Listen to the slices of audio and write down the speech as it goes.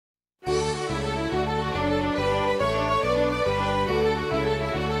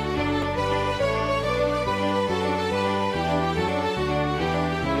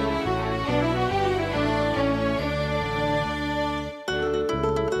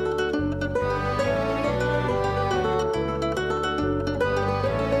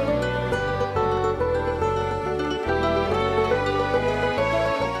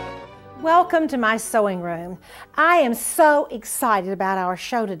Welcome to my sewing room. I am so excited about our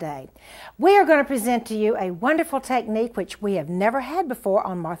show today. We are going to present to you a wonderful technique which we have never had before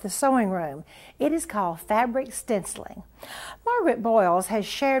on Martha's Sewing Room. It is called fabric stenciling. Margaret Boyles has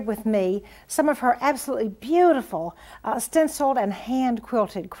shared with me some of her absolutely beautiful stenciled and hand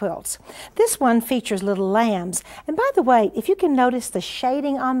quilted quilts. This one features little lambs. And by the way, if you can notice the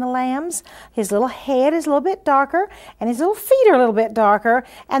shading on the lambs, his little head is a little bit darker and his little feet are a little bit darker,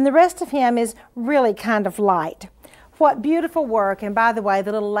 and the rest of him is really kind of light. What beautiful work, and by the way,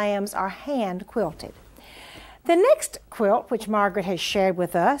 the little lambs are hand quilted. The next quilt, which Margaret has shared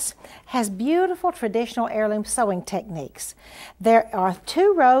with us, has beautiful traditional heirloom sewing techniques. There are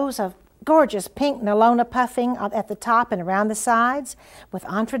 2 rows of gorgeous pink Nylona puffing at the top and around the sides, with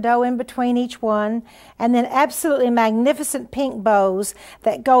entredeaux in between each one, and then absolutely magnificent pink bows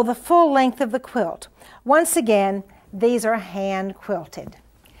that go the full length of the quilt. Once again, these are hand quilted.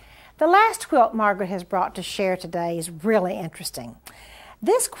 The last quilt Margaret has brought to share today is really interesting.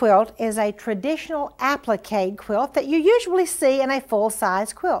 This quilt is a traditional applique quilt that you usually see in a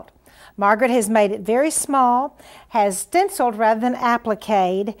full-size quilt. Margaret has made it very small, has stenciled rather than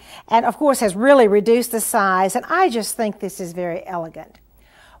appliqued, and of course has really reduced the size, and I just think this is very elegant.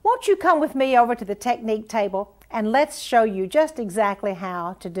 Won't you come with me over to the technique table and let's show you just exactly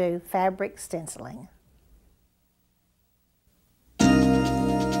how to do fabric stenciling.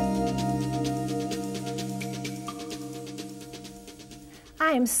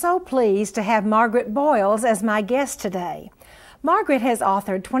 I am so pleased to have Margaret Boyles as my guest today. Margaret has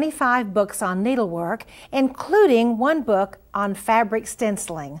authored 25 books on needlework, including 1 book on fabric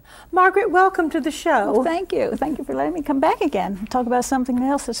stenciling. Margaret, welcome to the show. Well, thank you. Thank you for letting me come back again and talk about something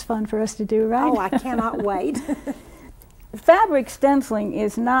else that's fun for us to do, right? Oh, I cannot wait. Fabric stenciling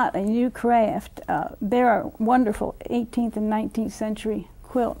is not a new craft. There are wonderful 18th and 19th century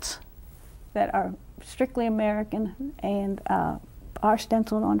quilts that are strictly American and are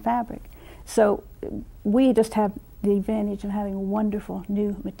stenciled on fabric. So we just have the advantage of having wonderful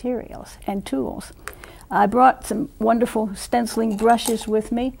new materials and tools. I brought some wonderful stenciling brushes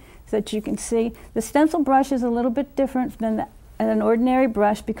with me so that you can see. The stencil brush is a little bit different than an ordinary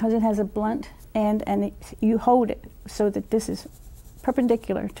brush because it has a blunt end and you hold it so that this is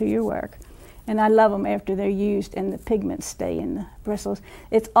perpendicular to your work. And I love them after they're used and the pigments stay in the bristles.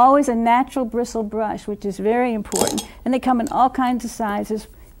 It's always a natural bristle brush, which is very important. And they come in all kinds of sizes.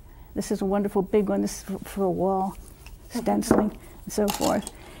 This is a wonderful big one. This is for a wall stenciling and so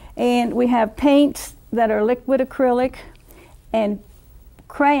forth. And we have paints that are liquid acrylic and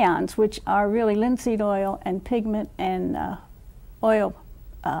crayons, which are really linseed oil and pigment and oil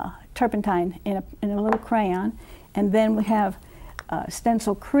turpentine in a little crayon. And then we have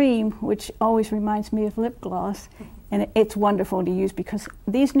stencil cream, which always reminds me of lip gloss, and it's wonderful to use because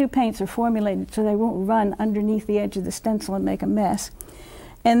these new paints are formulated so they won't run underneath the edge of the stencil and make a mess.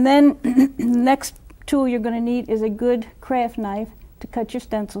 And then the next tool you're going to need is a good craft knife to cut your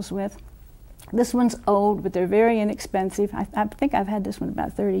stencils with. This one's old, but they're very inexpensive. I think I've had this one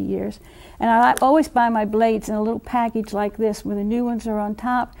about 30 years. And I always buy my blades in a little package like this where the new ones are on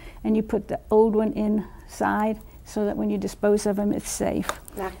top and you put the old one inside, so that when you dispose of them, it's safe.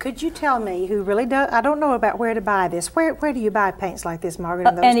 Now, could you tell me, who really does, I don't know about where to buy this. Where do you buy paints like this,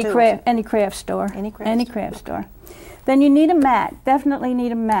 Margaret? Any craft store. Any craft store. Then you need a mat. Definitely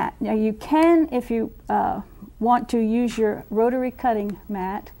need a mat. Now, you can, if you want to, use your rotary cutting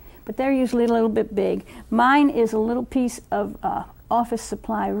mat, but they're usually a little bit big. Mine is a little piece of office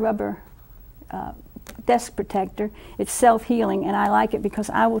supply rubber desk protector. It's self-healing, and I like it because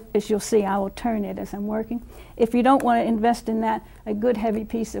I will, as you'll see, I will turn it as I'm working. If you don't want to invest in that, a good heavy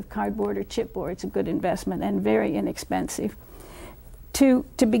piece of cardboard or chipboard is a good investment and very inexpensive. To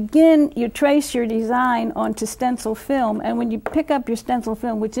begin, you trace your design onto stencil film, and when you pick up your stencil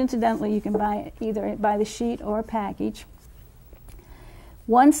film, which incidentally you can buy either by the sheet or a package,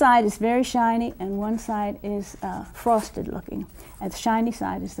 one side is very shiny and one side is frosted looking. And the shiny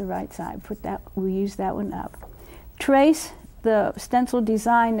side is the right side. We use that one up. Trace the stencil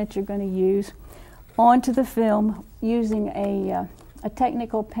design that you're going to use onto the film using a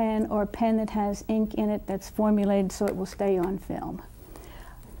technical pen or a pen that has ink in it that's formulated so it will stay on film.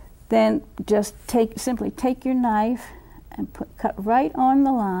 Then just simply take your knife and cut right on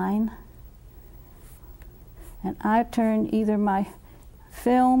the line. And I turn either my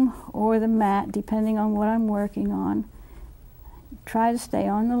film or the mat, depending on what I'm working on. Try to stay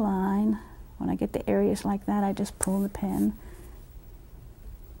on the line. When I get to areas like that, I just pull the pen.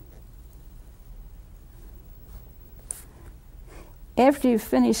 After you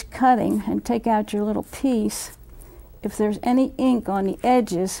finish cutting and take out your little piece, if there's any ink on the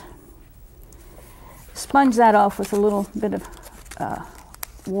edges, sponge that off with a little bit of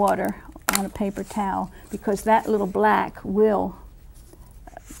water on a paper towel, because that little black will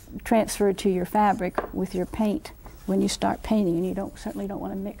transfer to your fabric with your paint when you start painting, and you certainly don't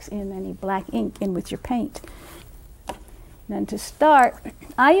want to mix in any black ink in with your paint. Then to start,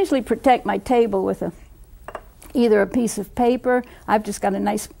 I usually protect my table with either a piece of paper. I've just got a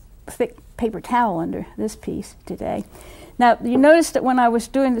nice thick paper towel under this piece today. Now, you notice that when I was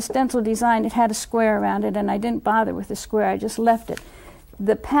doing the stencil design, it had a square around it, and I didn't bother with the square, I just left it.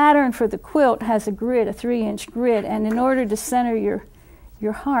 The pattern for the quilt has a grid, a 3-inch grid, and in order to center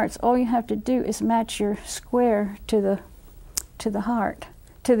your hearts, all you have to do is match your square to the heart,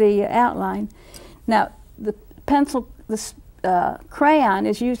 to the outline. Now, the pencil, the crayon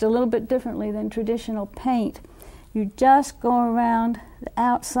is used a little bit differently than traditional paint. You just go around the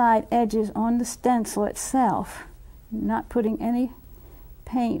outside edges on the stencil itself, not putting any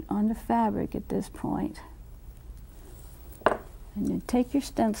paint on the fabric at this point. And then take your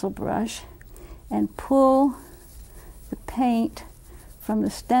stencil brush and pull the paint from the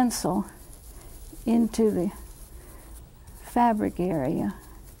stencil into the fabric area.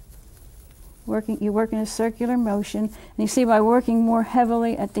 You work in a circular motion, and you see by working more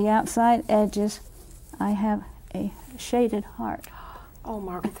heavily at the outside edges, I have a shaded heart. Oh,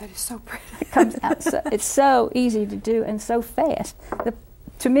 Margaret, that is so pretty. It comes out. It's so easy to do and so fast.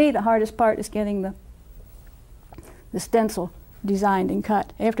 To me, the hardest part is getting the stencil designed and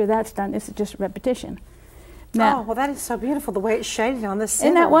cut. After that's done, it's just repetition. Now, oh, well, that is so beautiful, the way it's shaded on this center.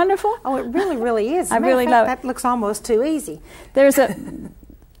 Isn't that wonderful? Oh, it really, really is. I really love it. That looks almost too easy. There's in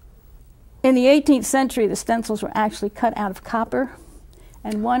the 18th century, the stencils were actually cut out of copper,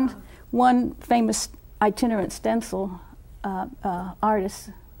 and one famous itinerant stencil artist's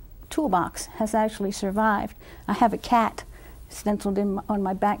toolbox has actually survived. I have a cat stenciled on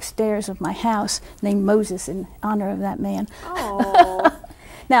my back stairs of my house named Moses in honor of that man. Oh.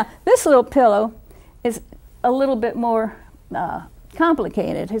 Now, this little pillow is a little bit more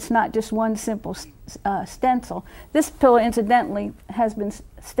complicated. It's not just one simple stencil. This pillow, incidentally, has been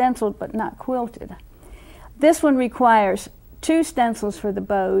stenciled but not quilted. This one requires 2 stencils for the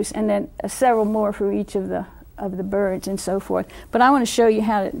bows and then several more for each of the birds and so forth. But I want to show you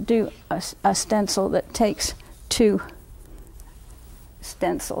how to do a stencil that takes 2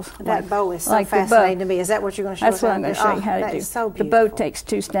 stencils. That bow is so fascinating to me. Is that what you're going to show us? That's what I'm going to show you how to do. That is so beautiful. The bow takes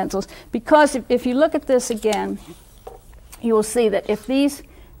 2 stencils. Because if you look at this again, you will see that if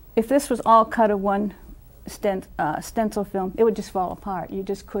this was all cut of one stencil film, it would just fall apart. You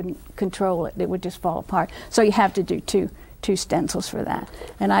just couldn't control it. It would just fall apart. So you have to do two stencils for that.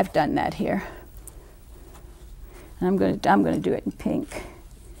 And I've done that here. And I'm going to do it in pink.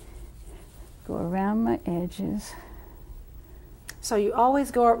 Go around my edges. So you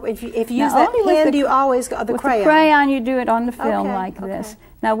always go, if you use that pen, you always go, the crayon? With the crayon, you do it on the film like this.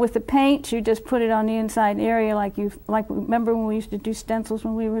 Now with the paint, you just put it on the inside area like remember when we used to do stencils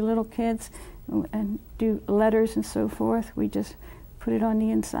when we were little kids and do letters and so forth? We just put it on the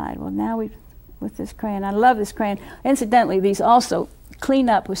inside. Well, now with this crayon, I love this crayon. Incidentally, these also clean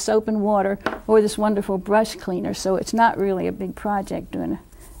up with soap and water or this wonderful brush cleaner, so it's not really a big project doing it.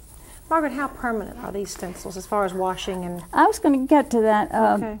 Margaret, how permanent are these stencils as far as washing and... I was going to get to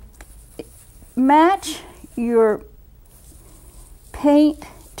that. Match your paint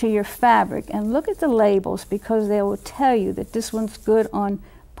to your fabric and look at the labels, because they will tell you that this one's good on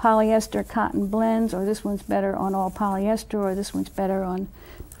polyester cotton blends, or this one's better on all polyester, or this one's better on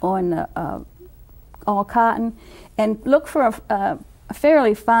all cotton. And look for a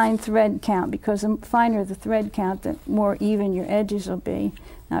fairly fine thread count, because the finer the thread count, the more even your edges will be.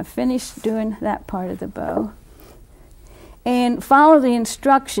 Now I've finished doing that part of the bow. And follow the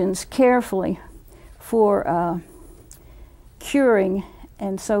instructions carefully for curing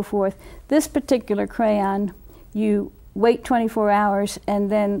and so forth. This particular crayon, you wait 24 hours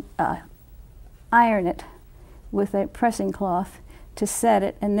and then iron it with a pressing cloth to set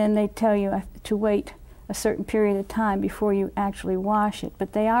it, and then they tell you to wait a certain period of time before you actually wash it.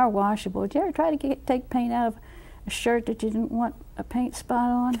 But they are washable. Did you ever try to take paint out of a shirt that you didn't want a paint spot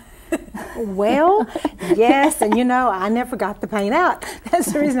on? Well, yes, and you know, I never got the paint out.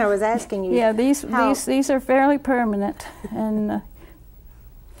 That's the reason I was asking you. Yeah, these are fairly permanent. And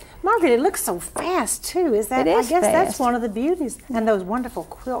Margaret, it looks so fast too. Is that? It is I guess fast. That's one of the beauties. And those wonderful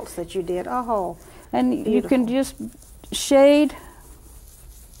quilts that you did. Oh, and beautiful. You can just shade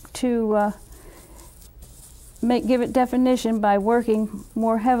to give it definition by working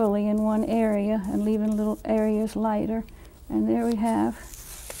more heavily in one area and leaving little areas lighter. And there we have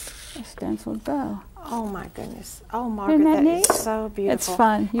a stenciled bow. Oh my goodness. Oh, Margaret, Isn't that that is neat? so beautiful. It's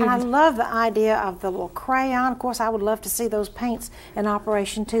fun. And I love the idea of the little crayon. Of course, I would love to see those paints in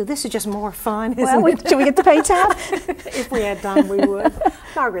operation too. This is just more fun, isn't it? Should we get the paints out? If we had time, we would.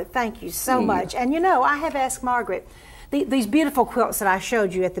 Margaret, thank you so much. And you know, I have asked Margaret, these beautiful quilts that I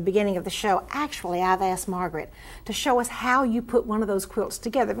showed you at the beginning of the show, actually I've asked Margaret to show us how you put one of those quilts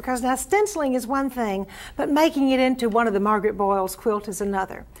together, because now stenciling is one thing, but making it into one of the Margaret Boyles quilt is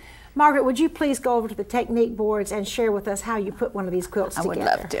another. Margaret, would you please go over to the technique boards and share with us how you put one of these quilts together? I would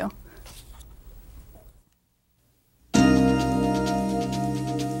love to.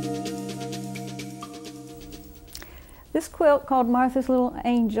 This quilt, called Martha's Little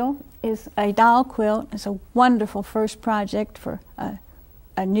Angel, is a doll quilt. It's a wonderful first project for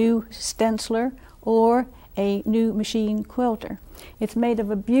a new stenciler or a new machine quilter. It's made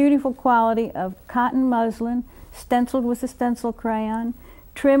of a beautiful quality of cotton muslin, stenciled with a stencil crayon,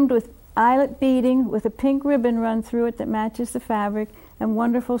 trimmed with eyelet beading with a pink ribbon run through it that matches the fabric, and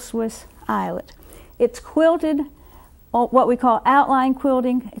wonderful Swiss eyelet. It's quilted, what we call outline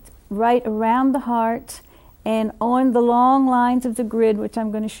quilting. It's right around the hearts and on the long lines of the grid, which I'm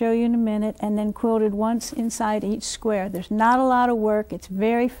going to show you in a minute, and then quilted once inside each square. There's not a lot of work. It's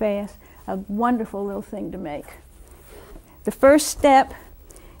very fast, a wonderful little thing to make. The first step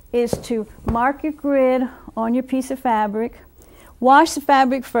is to mark your grid on your piece of fabric. Wash the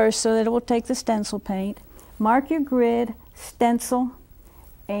fabric first so that it will take the stencil paint. Mark your grid, stencil,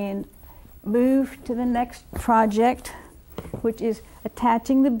 and move to the next project, which is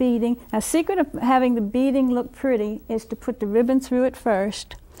attaching the beading. Now, secret of having the beading look pretty is to put the ribbon through it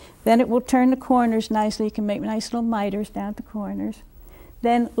first. Then it will turn the corners nicely. You can make nice little miters down the corners.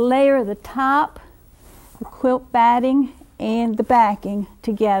 Then layer the top, the quilt batting, and the backing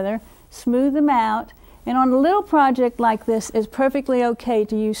together. Smooth them out. And on a little project like this, it's perfectly okay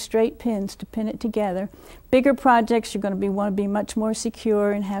to use straight pins to pin it together. Bigger projects, you're going to want to be much more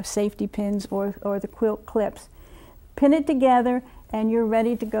secure and have safety pins or the quilt clips. Pin it together, and you're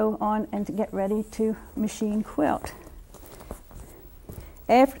ready to go on and to get ready to machine quilt.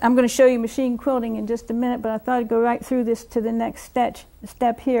 I'm going to show you machine quilting in just a minute, but I thought I'd go right through this to the next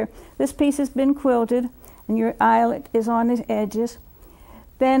step here. This piece has been quilted, and your eyelet is on the edges.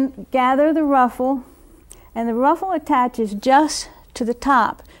 Then gather the ruffle, and the ruffle attaches just to the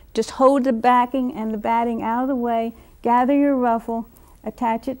top. Just hold the backing and the batting out of the way, gather your ruffle,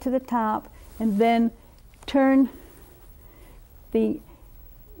 attach it to the top, and then turn the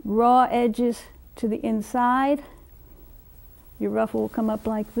raw edges to the inside. Your ruffle will come up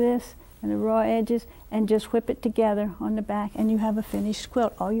like this, and the raw edges, and just whip it together on the back, and you have a finished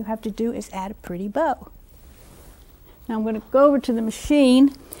quilt. All you have to do is add a pretty bow. Now I'm going to go over to the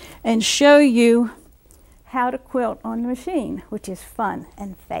machine and show you how to quilt on the machine, which is fun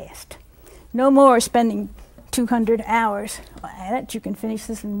and fast. No more spending 200 hours at it. You can finish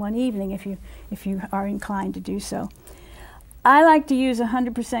this in one evening if you are inclined to do so. I like to use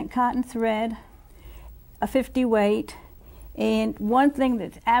 100% cotton thread, a 50 weight, and one thing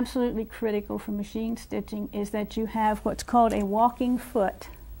that's absolutely critical for machine stitching is that you have what's called a walking foot,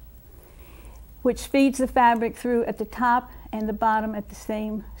 which feeds the fabric through at the top and the bottom at the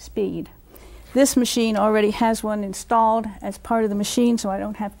same speed. This machine already has one installed as part of the machine, so I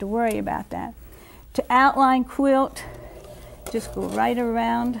don't have to worry about that. To outline quilt, just go right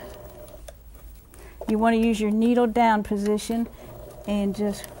around. You want to use your needle down position and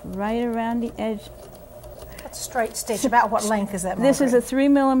just right around the edge. That's a straight stitch. About what length is that, Margaret? This is a 3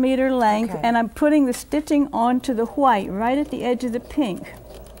 millimeter length, okay. And I'm putting the stitching onto the white right at the edge of the pink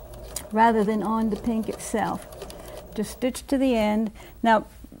rather than on the pink itself. Just stitch to the end. Now,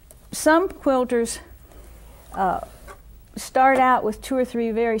 some quilters start out with 2 or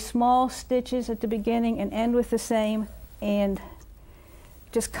 3 very small stitches at the beginning and end with the same and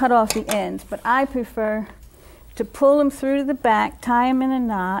just cut off the ends. But I prefer to pull them through to the back, tie them in a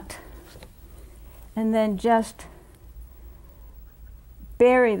knot, and then just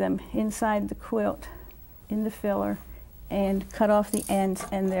bury them inside the quilt in the filler and cut off the ends,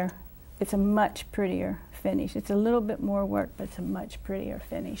 and it's a much prettier finish. It's a little bit more work, but it's a much prettier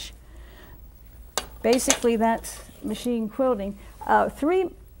finish. Basically, that's machine quilting.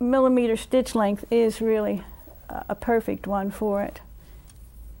 3 millimeter stitch length is really a perfect one for it.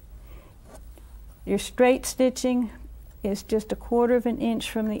 Your straight stitching is just 1/4 of an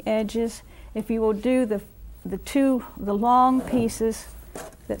inch from the edges. If you will do the long pieces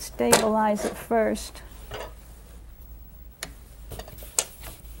that stabilize it first,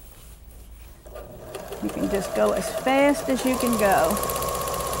 you can just go as fast as you can go.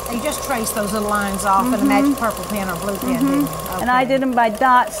 And you just trace those little lines off with a magic purple pen or blue pen, didn't you? Okay. And I did them by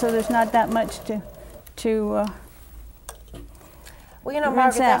dots, so there's not that much to well, you know,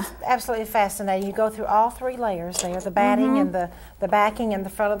 rinse Margaret, out. that's absolutely fascinating. You go through all 3 layers there, the batting and the backing and the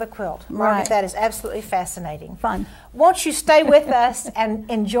front of the quilt. Margaret, Right. that is absolutely fascinating. Fun. Won't you stay with us and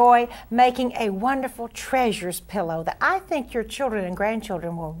enjoy making a wonderful treasures pillow that I think your children and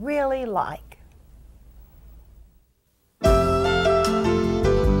grandchildren will really like.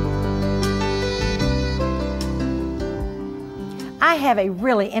 I have a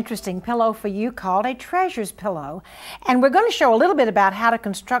really interesting pillow for you called a treasures pillow, and we're going to show a little bit about how to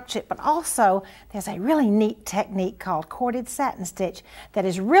construct it, but also there's a really neat technique called corded satin stitch that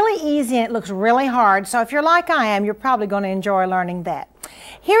is really easy and it looks really hard, so if you're like I am, you're probably going to enjoy learning that.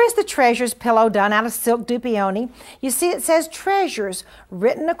 Here is the treasures pillow done out of silk dupioni. You see it says treasures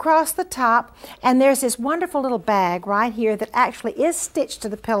written across the top, and there's this wonderful little bag right here that actually is stitched to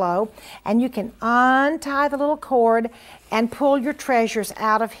the pillow, and you can untie the little cord and pull your treasures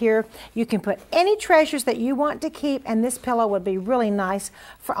out of here. You can put any treasures that you want to keep, and this pillow would be really nice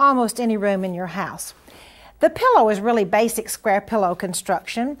for almost any room in your house. The pillow is really basic square pillow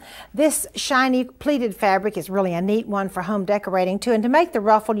construction. This shiny pleated fabric is really a neat one for home decorating too, and to make the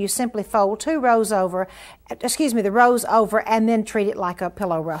ruffle you simply fold the rows over and then treat it like a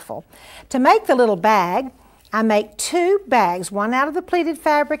pillow ruffle. To make the little bag, I make 2 bags, one out of the pleated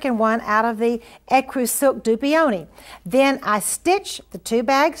fabric and one out of the ecru silk dupioni. Then I stitch the 2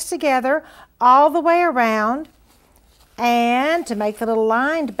 bags together all the way around, and to make the little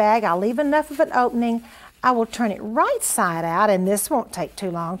lined bag, I'll leave enough of an opening. I will turn it right side out, and this won't take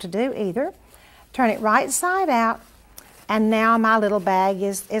too long to do either. Turn it right side out, and now my little bag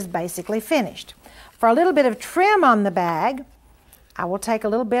is basically finished. For a little bit of trim on the bag, I will take a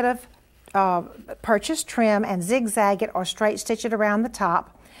little bit of purchase trim and zigzag it or straight stitch it around the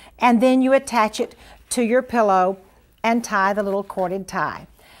top, and then you attach it to your pillow and tie the little corded tie.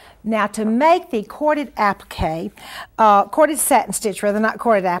 Now to make the corded applique, corded satin stitch rather, not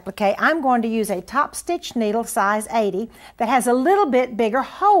corded applique, I'm going to use a top stitch needle size 80 that has a little bit bigger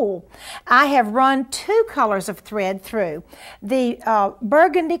hole. I have run 2 colors of thread through, the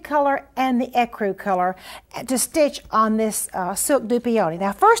burgundy color and the ecru color, to stitch on this silk dupioni.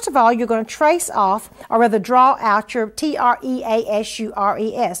 Now first of all, you're going to trace off, or rather draw out your treasures.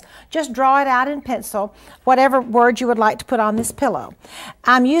 Just draw it out in pencil, whatever word you would like to put on this pillow.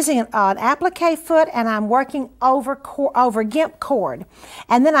 I'm using an applique foot, and I'm working over gimp cord,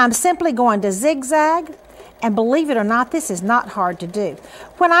 and then I'm simply going to zigzag, and believe it or not, this is not hard to do.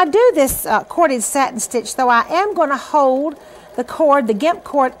 When I do this corded satin stitch though, I am going to hold the cord, the gimp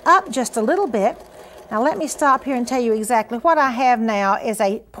cord, up just a little bit. Now let me stop here and tell you exactly what I have now is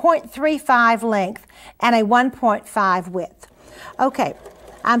a 0.35 length and a 1.5 width. Okay,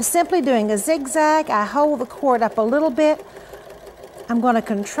 I'm simply doing a zigzag. I hold the cord up a little bit. I'm going to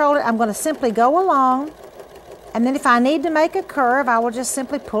control it. I'm going to simply go along, and then if I need to make a curve, I will just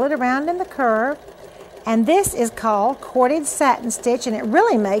simply pull it around in the curve. And this is called corded satin stitch, and it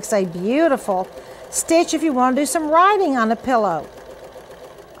really makes a beautiful stitch if you want to do some writing on a pillow.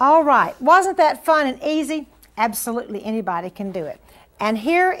 All right, wasn't that fun and easy? Absolutely anybody can do it. And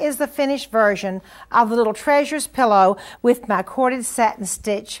here is the finished version of the little treasures pillow with my corded satin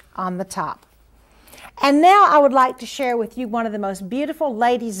stitch on the top. And now I would like to share with you one of the most beautiful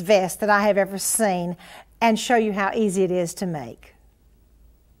ladies' vests that I have ever seen and show you how easy it is to make.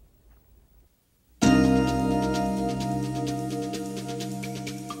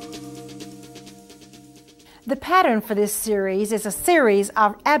 The pattern for this series is a series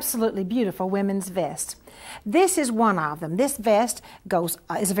of absolutely beautiful women's vests. This is one of them. This vest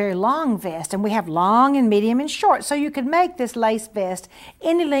is a very long vest, and we have long and medium and short, so you could make this lace vest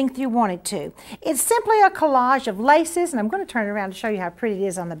any length you wanted to. It's simply a collage of laces, and I'm going to turn it around to show you how pretty it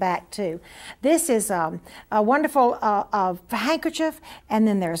is on the back too. This is a wonderful handkerchief, and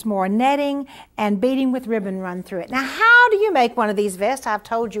then there's more netting and beading with ribbon run through it. Now, how do you make one of these vests? I've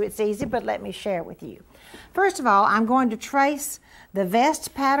told you it's easy, but let me share it with you. First of all, I'm going to trace the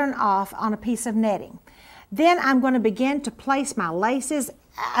vest pattern off on a piece of netting. Then I'm going to begin to place my laces.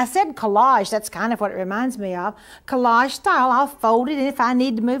 I said collage, that's kind of what it reminds me of. Collage style, I'll fold it, and if I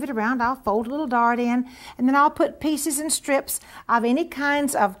need to move it around, I'll fold a little dart in, and then I'll put pieces and strips of any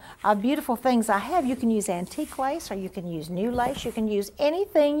kinds of beautiful things I have. You can use antique lace, or you can use new lace. You can use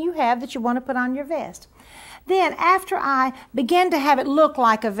anything you have that you want to put on your vest. Then, after I begin to have it look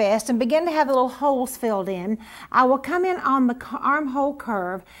like a vest and begin to have the little holes filled in, I will come in on the armhole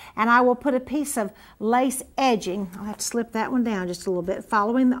curve, and I will put a piece of lace edging. I'll have to slip that one down just a little bit,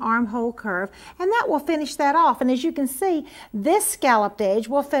 following the armhole curve, and that will finish that off. And as you can see, this scalloped edge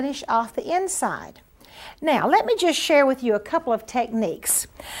will finish off the inside. Now, let me just share with you a couple of techniques.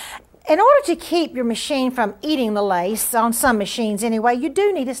 In order to keep your machine from eating the lace, on some machines anyway, you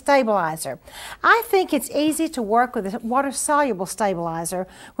do need a stabilizer. I think it's easy to work with a water-soluble stabilizer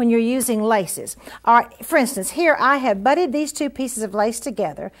when you're using laces. For instance, here I have butted these two pieces of lace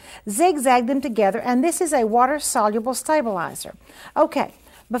together, zigzagged them together, and this is a water-soluble stabilizer. Okay,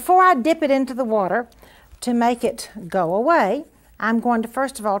 before I dip it into the water to make it go away, I'm going to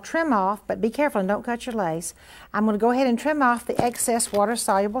first of all trim off, but be careful and don't cut your lace. I'm going to go ahead and trim off the excess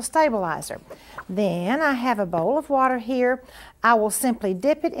water-soluble stabilizer. Then I have a bowl of water here. I will simply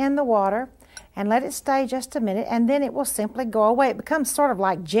dip it in the water and let it stay just a minute, and then it will simply go away. It becomes sort of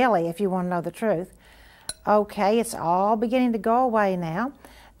like jelly, if you want to know the truth. Okay, it's all beginning to go away now.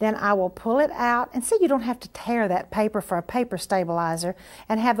 Then I will pull it out, and see, you don't have to tear that paper for a paper stabilizer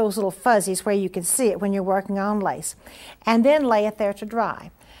and have those little fuzzies where you can see it when you're working on lace. And then lay it there to dry.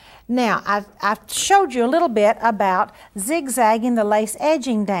 Now, I've showed you a little bit about zigzagging the lace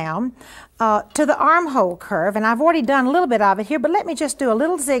edging down to the armhole curve, and I've already done a little bit of it here, but let me just do a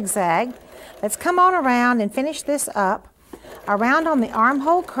little zigzag. Let's come on around and finish this up. Around on the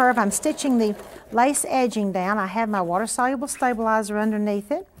armhole curve, I'm stitching the lace edging down. I have my water-soluble stabilizer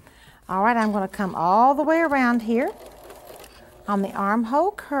underneath it. All right, I'm going to come all the way around here on the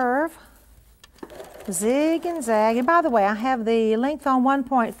armhole curve, zig and zag. And by the way, I have the length on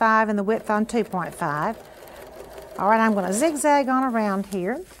 1.5 and the width on 2.5. All right, I'm going to zigzag on around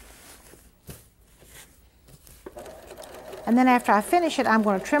here. And then after I finish it, I'm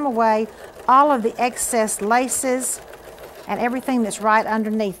going to trim away all of the excess laces and everything that's right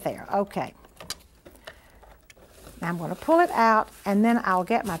underneath there. Okay. Now I'm going to pull it out, and then I'll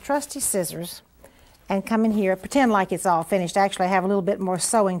get my trusty scissors and come in here, pretend like it's all finished. Actually, I have a little bit more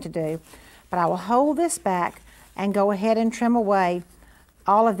sewing to do. But I will hold this back and go ahead and trim away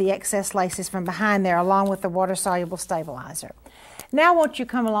all of the excess laces from behind there, along with the water-soluble stabilizer. Now won't you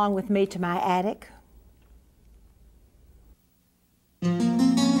come along with me to my attic?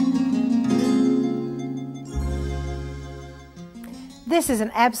 This is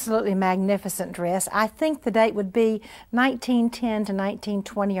an absolutely magnificent dress. I think the date would be 1910 to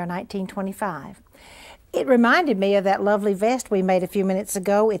 1920 or 1925. It reminded me of that lovely vest we made a few minutes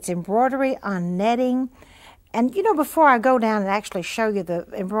ago. It's embroidery on netting. And you know, before I go down and actually show you the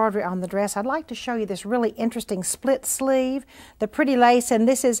embroidery on the dress, I'd like to show you this really interesting split sleeve, the pretty lace, and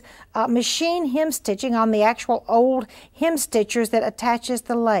this is machine hem stitching on the actual old hem stitchers that attaches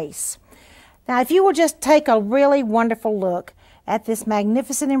the lace. Now, if you will just take a really wonderful look at this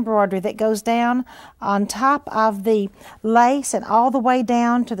magnificent embroidery that goes down on top of the lace and all the way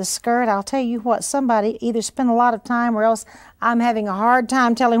down to the skirt. I'll tell you what, somebody either spent a lot of time, or else I'm having a hard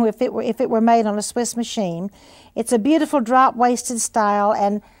time telling if it were made on a Swiss machine. It's a beautiful drop-waisted style,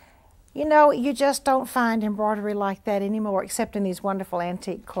 and you know, you just don't find embroidery like that anymore, except in these wonderful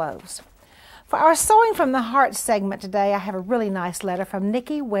antique clothes. For our Sewing from the Heart segment today, I have a really nice letter from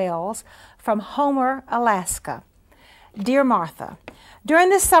Nikki Wells from Homer, Alaska. Dear Martha, during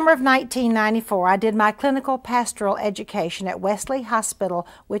the summer of 1994, I did my clinical pastoral education at Wesley Hospital,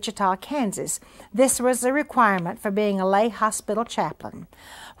 Wichita, Kansas. This was a requirement for being a lay hospital chaplain.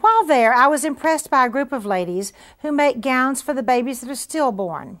 While there, I was impressed by a group of ladies who make gowns for the babies that are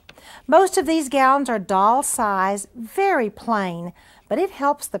stillborn. Most of these gowns are doll size, very plain, but it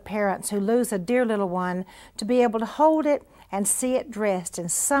helps the parents who lose a dear little one to be able to hold it and see it dressed in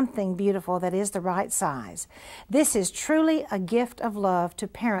something beautiful that is the right size. This is truly a gift of love to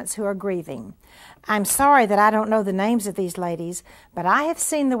parents who are grieving. I'm sorry that I don't know the names of these ladies, but I have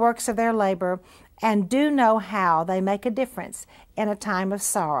seen the works of their labor and do know how they make a difference in a time of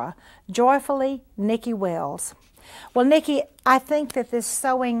sorrow. Joyfully, Nikki Wells. Well, Nikki, I think that this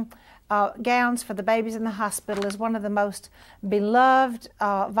sewing gowns for the babies in the hospital is one of the most beloved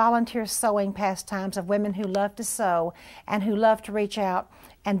volunteer sewing pastimes of women who love to sew and who love to reach out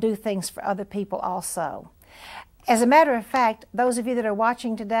and do things for other people also. As a matter of fact, those of you that are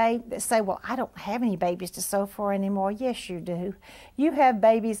watching today that say, well, I don't have any babies to sew for anymore. Yes, you do. You have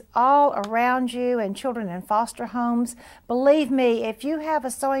babies all around you and children in foster homes. Believe me, if you have a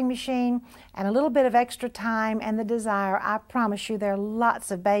sewing machine and a little bit of extra time and the desire, I promise you there are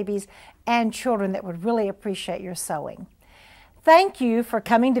lots of babies and children that would really appreciate your sewing. Thank you for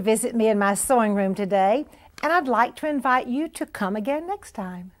coming to visit me in my sewing room today, and I'd like to invite you to come again next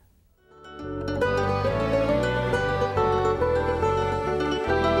time.